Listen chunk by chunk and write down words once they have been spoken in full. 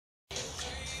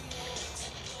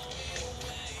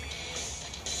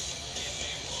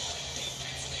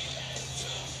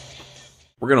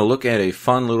We're going to look at a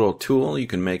fun little tool you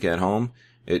can make at home.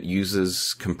 It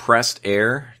uses compressed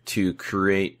air to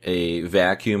create a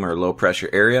vacuum or low pressure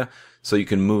area so you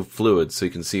can move fluids. So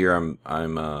you can see here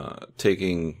I'm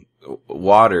taking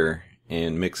water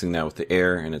and mixing that with the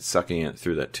air, and it's sucking it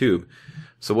through that tube.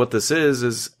 So what this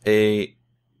is an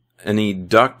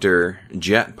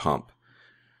Eductor-Jet Pump.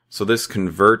 So this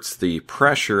converts the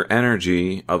pressure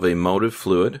energy of a motive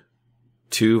fluid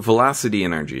to velocity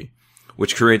energy,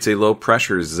 which creates a low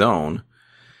pressure zone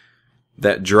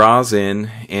that draws in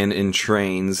and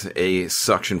entrains a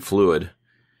suction fluid.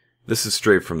 This is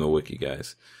straight from the wiki,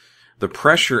 guys. The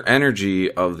pressure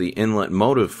energy of the inlet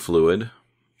motive fluid,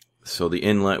 so the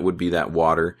inlet would be that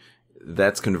water,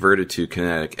 that's converted to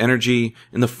kinetic energy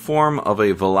in the form of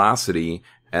a velocity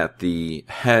at the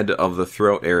head of the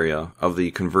throat area of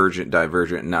the convergent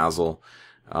divergent nozzle.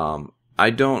 I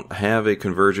don't have a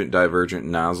convergent divergent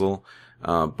nozzle,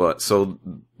 but so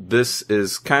this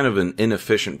is kind of an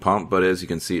inefficient pump, but as you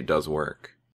can see, it does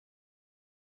work.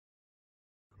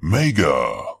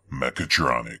 Mega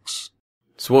Mechatronics.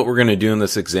 So what we're going to do in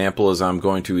this example is I'm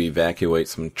going to evacuate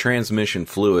some transmission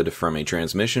fluid from a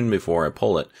transmission before I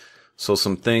pull it. So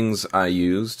some things I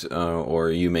used, or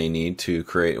you may need to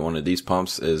create one of these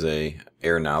pumps, is a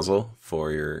air nozzle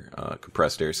for your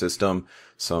compressed air system,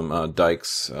 some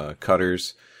dikes,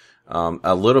 cutters,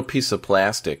 a little piece of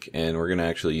plastic, and we're going to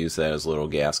actually use that as a little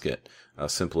gasket, a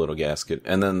simple little gasket,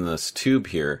 and then this tube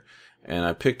here. And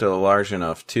I picked a large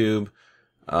enough tube.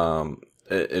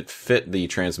 It fit the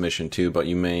transmission tube, but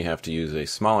you may have to use a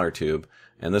smaller tube.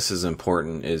 And this is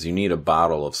important, is you need a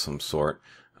bottle of some sort.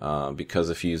 Because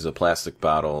if you use a plastic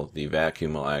bottle, the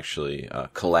vacuum will actually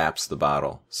collapse the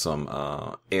bottle. Some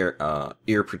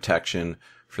ear protection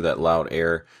for that loud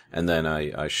air, and then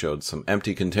I showed some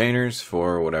empty containers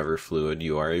for whatever fluid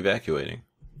you are evacuating.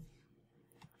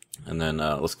 And then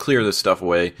let's clear this stuff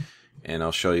away, and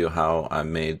I'll show you how I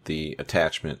made the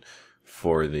attachment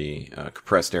for the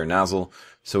compressed air nozzle.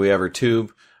 So we have our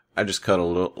tube. I just cut a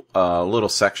little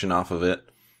section off of it,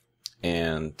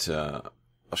 and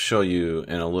I'll show you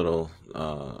in a little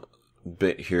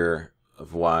bit here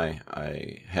of why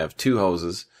I have two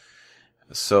hoses.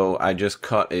 So I just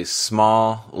cut a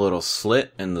small little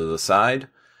slit into the side,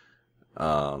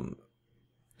 and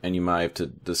you might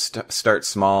have to start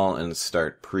small and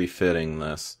start pre-fitting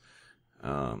this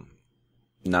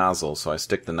nozzle. So I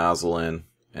stick the nozzle in,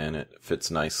 and it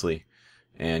fits nicely.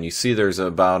 And you see there's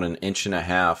about 1.5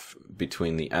 inches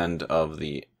between the end of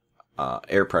the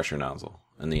air pressure nozzle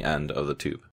and the end of the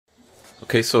tube.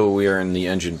 Okay, so we are in the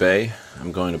engine bay.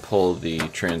 I'm going to pull the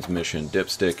transmission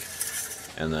dipstick,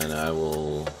 and then I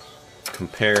will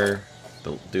compare,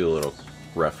 do a little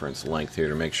reference length here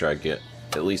to make sure I get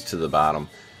at least to the bottom.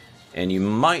 And you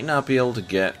might not be able to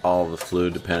get all the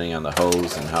fluid depending on the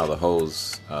hose and how the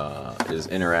hose is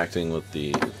interacting with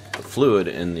the fluid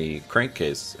in the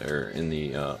crankcase, or in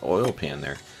the oil pan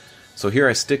there. So here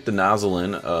I stick the nozzle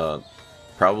in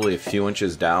probably a few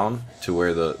inches down to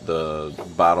where the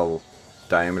bottle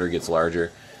diameter gets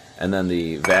larger, and then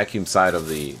the vacuum side of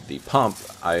the pump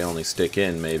I only stick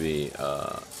in maybe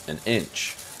 1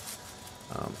 inch.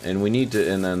 And we need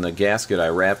to, and then the gasket I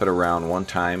wrap it around one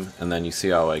time, and then you see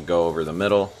how I go over the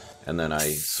middle, and then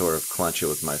I sort of clench it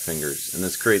with my fingers, and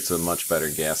this creates a much better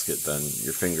gasket than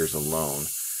your fingers alone.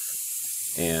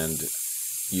 And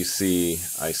you see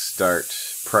I start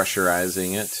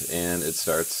pressurizing it, and it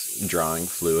starts drawing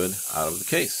fluid out of the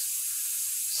case.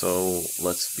 So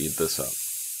let's speed this up.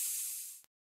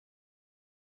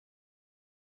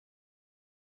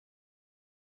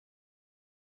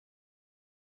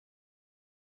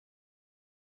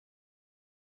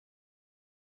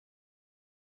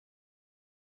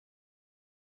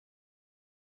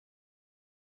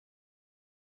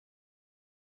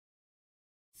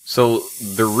 So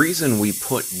the reason we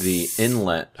put the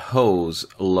inlet hose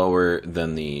lower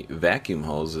than the vacuum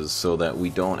hose is so that we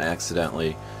don't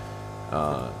accidentally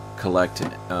collect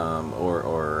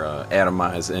or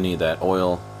atomize any of that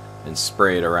oil and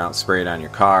spray it on your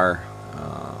car,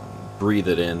 breathe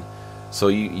it in. So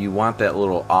you want that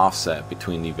little offset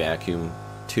between the vacuum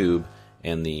tube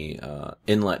and the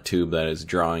inlet tube that is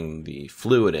drawing the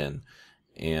fluid in.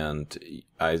 And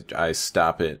I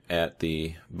stop it at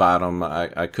the bottom.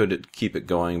 I could keep it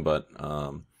going, but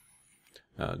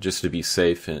just to be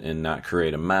safe and not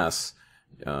create a mess,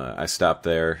 I stop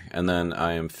there, and then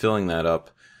I am filling that up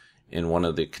in one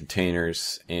of the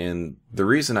containers. And the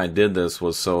reason I did this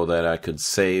was so that I could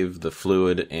save the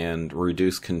fluid and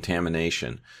reduce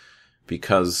contamination,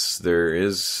 because there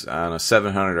is, on a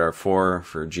 700R4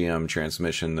 for GM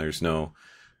transmission, there's no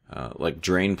like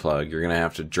drain plug. You're going to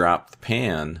have to drop the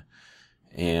pan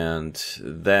and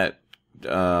that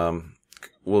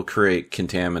will create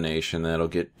contamination. That'll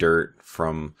get dirt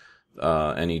from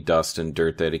any dust and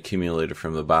dirt that accumulated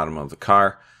from the bottom of the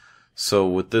car. So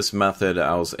with this method,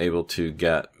 I was able to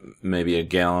get maybe a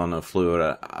gallon of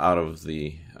fluid out of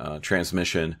the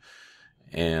transmission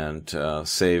and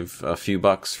save a few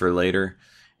bucks for later,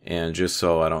 and just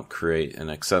so I don't create an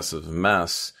excessive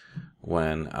mess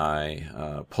when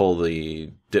I pull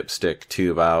the dipstick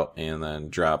tube out and then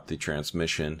drop the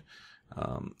transmission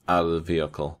out of the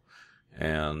vehicle.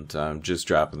 And I'm just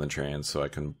dropping the trans so I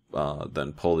can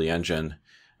then pull the engine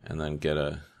and then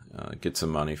get some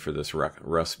money for this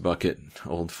rust bucket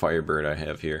old Firebird I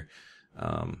have here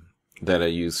that I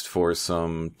used for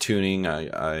some tuning.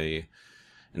 I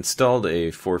installed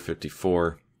a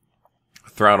 454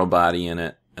 throttle body in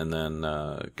it, and then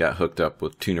got hooked up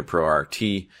with Tuner Pro RT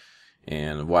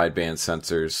and wideband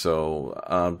sensors.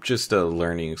 So just a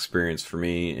learning experience for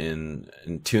me in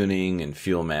tuning and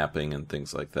fuel mapping and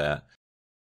things like that.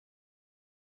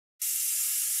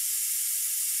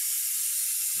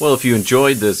 Well, if you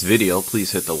enjoyed this video,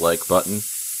 please hit the like button.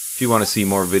 If you want to see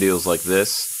more videos like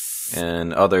this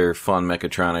and other fun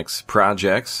mechatronics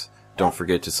projects, don't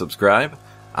forget to subscribe.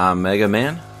 I'm Mega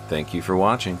Man. Thank you for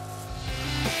watching.